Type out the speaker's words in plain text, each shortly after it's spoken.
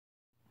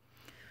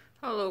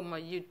Hello, my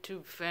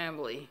YouTube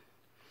family.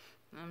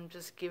 I'm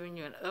just giving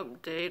you an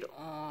update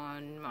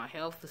on my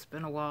health. It's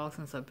been a while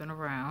since I've been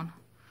around.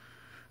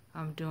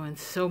 I'm doing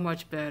so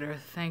much better.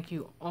 Thank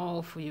you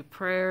all for your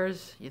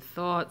prayers, your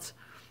thoughts.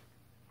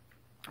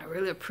 I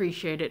really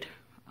appreciate it.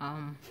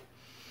 In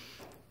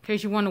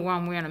case you wonder why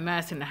I'm wearing a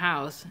mask in the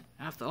house,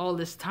 after all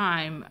this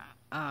time,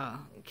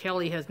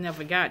 Kelly has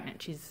never gotten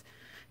it. She's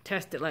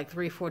tested like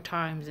 3-4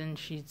 times and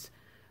she's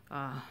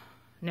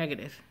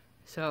negative.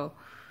 So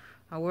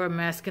I wear a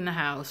mask in the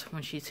house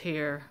when she's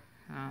here.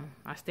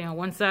 I stay on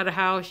one side of the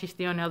house, she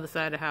stays on the other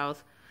side of the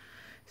house.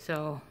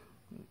 So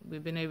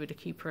we've been able to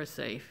keep her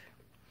safe.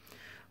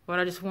 But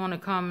I just want to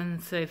come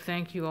and say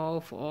thank you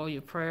all for all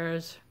your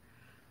prayers.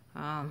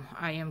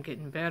 I am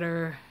getting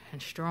better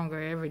and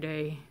stronger every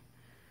day.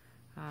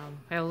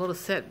 Had a little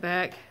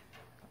setback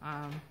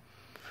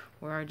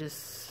where I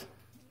just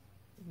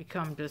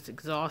become just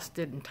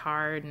exhausted and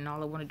tired and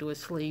all I want to do is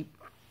sleep.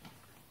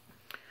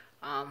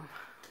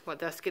 But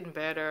that's getting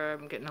better.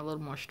 I'm getting a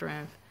little more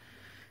strength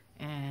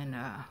and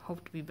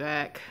hope to be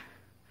back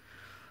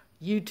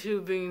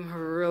YouTubing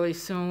really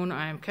soon.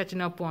 I am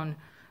catching up on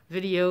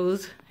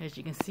videos. As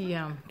you can see,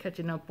 I'm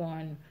catching up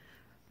on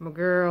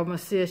my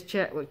sis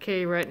chat with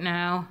Kay right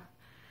now.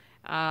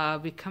 I'll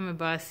be coming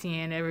by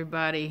seeing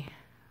everybody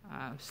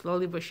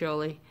slowly but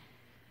surely,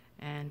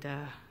 and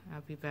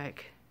I'll be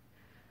back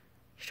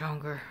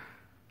stronger,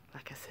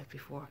 like I said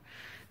before.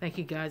 Thank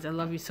you guys. I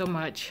love you so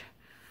much.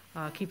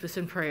 Keep us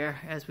in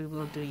prayer as we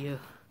will do you.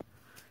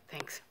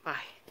 Thanks.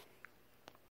 Bye.